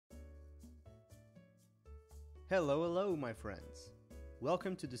Hello, my friends!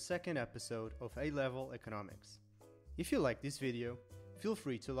 Welcome to the second episode of A-Level Economics. If you like this video, feel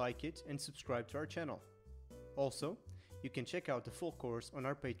free to like it and subscribe to our channel. Also, you can check out the full course on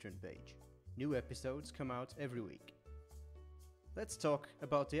our Patreon page. New episodes come out every week. Let's talk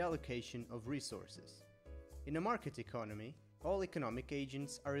about the allocation of resources. In a market economy, all economic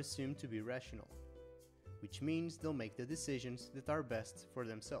agents are assumed to be rational, which means they'll make the decisions that are best for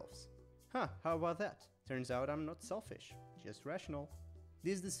themselves. How about that? Turns out I'm not selfish, just rational.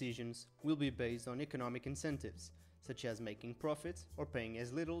 These decisions will be based on economic incentives, such as making profit or paying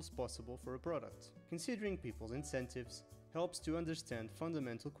as little as possible for a product. Considering people's incentives helps to understand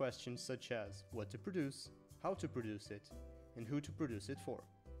fundamental questions such as what to produce, how to produce it, and who to produce it for.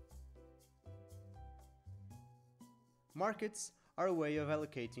 Markets are a way of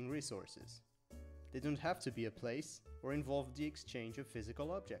allocating resources. They don't have to be a place or involve the exchange of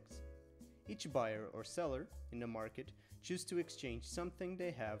physical objects. Each buyer or seller in the market choose to exchange something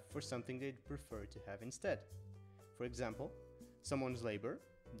they have for something they'd prefer to have instead. For example, someone's labor,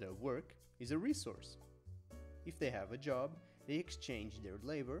 their work, is a resource. If they have a job, they exchange their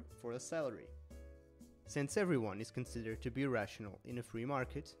labor for a salary. Since everyone is considered to be rational in a free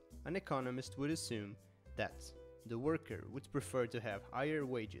market, an economist would assume that the worker would prefer to have higher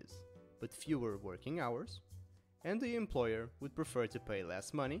wages but fewer working hours, and the employer would prefer to pay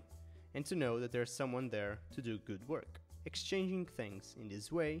less money and to know that there's someone there to do good work. Exchanging things in this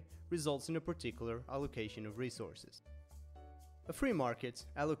way results in a particular allocation of resources. A free market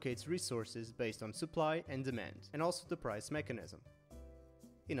allocates resources based on supply and demand, and also the price mechanism.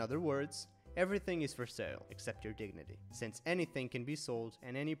 In other words, everything is for sale except your dignity, since anything can be sold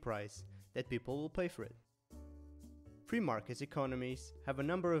at any price that people will pay for it. Free market economies have a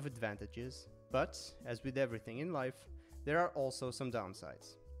number of advantages, but, as with everything in life, there are also some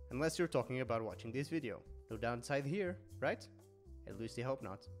downsides. Unless you're talking about watching this video. No downside here, right? At least I hope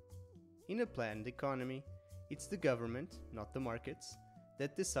not. In a planned economy, it's the government, not the markets,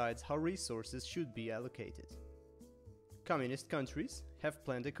 that decides how resources should be allocated. Communist countries have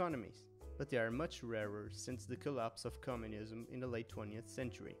planned economies, but they are much rarer since the collapse of communism in the late 20th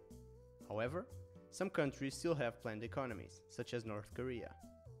century. However, some countries still have planned economies, such as North Korea.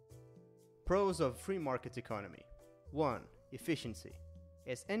 Pros of free market economy. 1. Efficiency.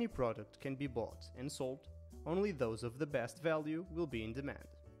 As any product can be bought and sold, only those of the best value will be in demand.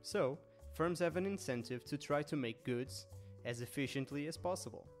 So, firms have an incentive to try to make goods as efficiently as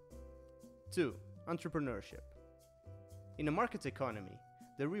possible. 2. Entrepreneurship. In a market economy,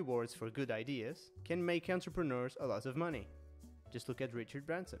 the rewards for good ideas can make entrepreneurs a lot of money. Just look at Richard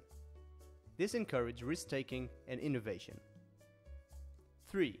Branson. This encourages risk-taking and innovation.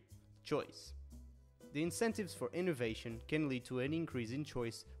 3. Choice. The incentives for innovation can lead to an increase in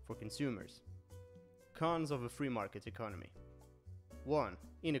choice for consumers. Cons of a free market economy. 1.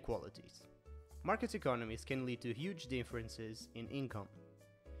 Inequalities. Market economies can lead to huge differences in income.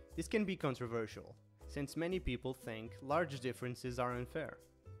 This can be controversial, since many people think large differences are unfair.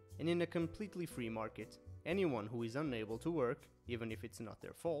 And in a completely free market, anyone who is unable to work, even if it's not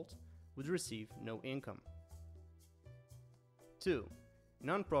their fault, would receive no income. 2.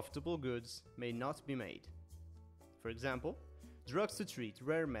 Non-profitable goods may not be made. For example, drugs to treat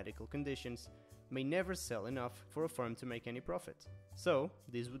rare medical conditions may never sell enough for a firm to make any profit, so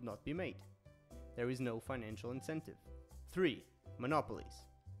these would not be made. There is no financial incentive. 3. Monopolies.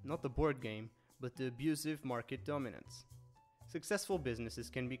 Not the board game, but the abusive market dominance. Successful businesses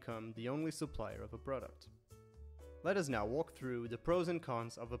can become the only supplier of a product. Let us now walk through the pros and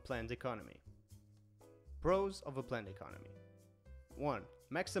cons of a planned economy. Pros of a planned economy. 1.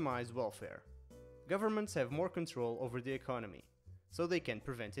 Maximize welfare. Governments have more control over the economy, so they can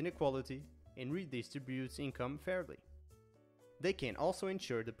prevent inequality and redistribute income fairly. They can also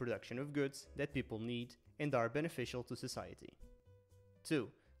ensure the production of goods that people need and are beneficial to society. 2.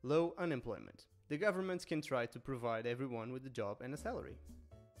 Low unemployment. The governments can try to provide everyone with a job and a salary.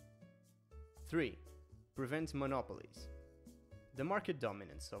 3. Prevent monopolies. The market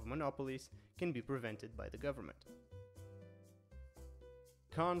dominance of monopolies can be prevented by the government.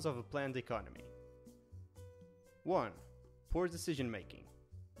 Cons of a planned economy. 1. Poor decision making.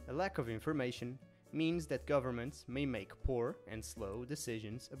 A lack of information means that governments may make poor and slow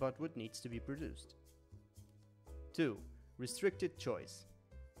decisions about what needs to be produced. 2. Restricted choice.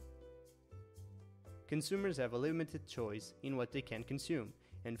 Consumers have a limited choice in what they can consume,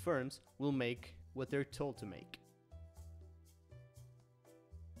 and firms will make what they're told to make.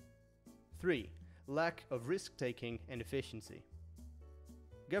 3. Lack of risk-taking and efficiency.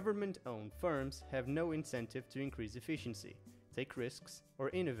 Government-owned firms have no incentive to increase efficiency, take risks, or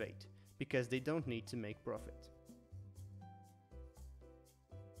innovate, because they don't need to make profit.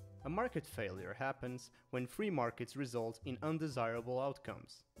 A market failure happens when free markets result in undesirable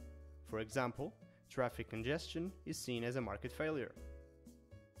outcomes. For example, traffic congestion is seen as a market failure.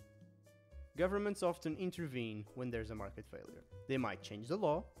 Governments often intervene when there's a market failure. They might change the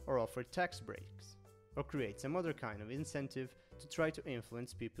law or offer tax breaks, or create some other kind of incentive to try to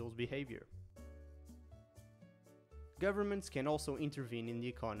influence people's behavior. Governments can also intervene in the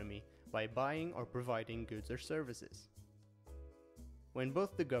economy by buying or providing goods or services. When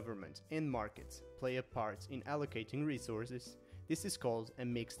both the government and markets play a part in allocating resources, this is called a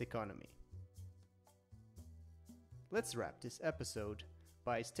mixed economy. Let's wrap this episode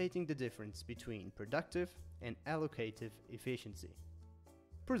by stating the difference between productive and allocative efficiency.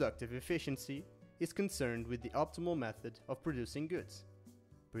 Productive efficiency is concerned with the optimal method of producing goods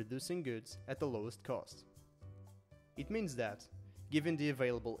at the lowest cost. It means that, given the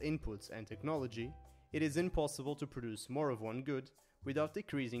available inputs and technology, it is impossible to produce more of one good without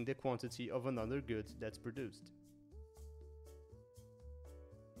decreasing the quantity of another good that's produced.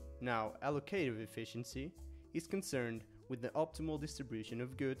 Now, allocative efficiency is concerned with the optimal distribution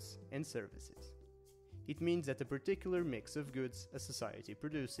of goods and services. It means that a particular mix of goods a society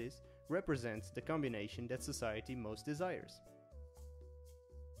produces represents the combination that society most desires.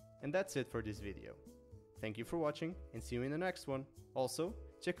 And that's it for this video. Thank you for watching and see you in the next one. Also,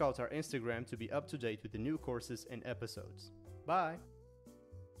 check out our Instagram to be up to date with the new courses and episodes. Bye!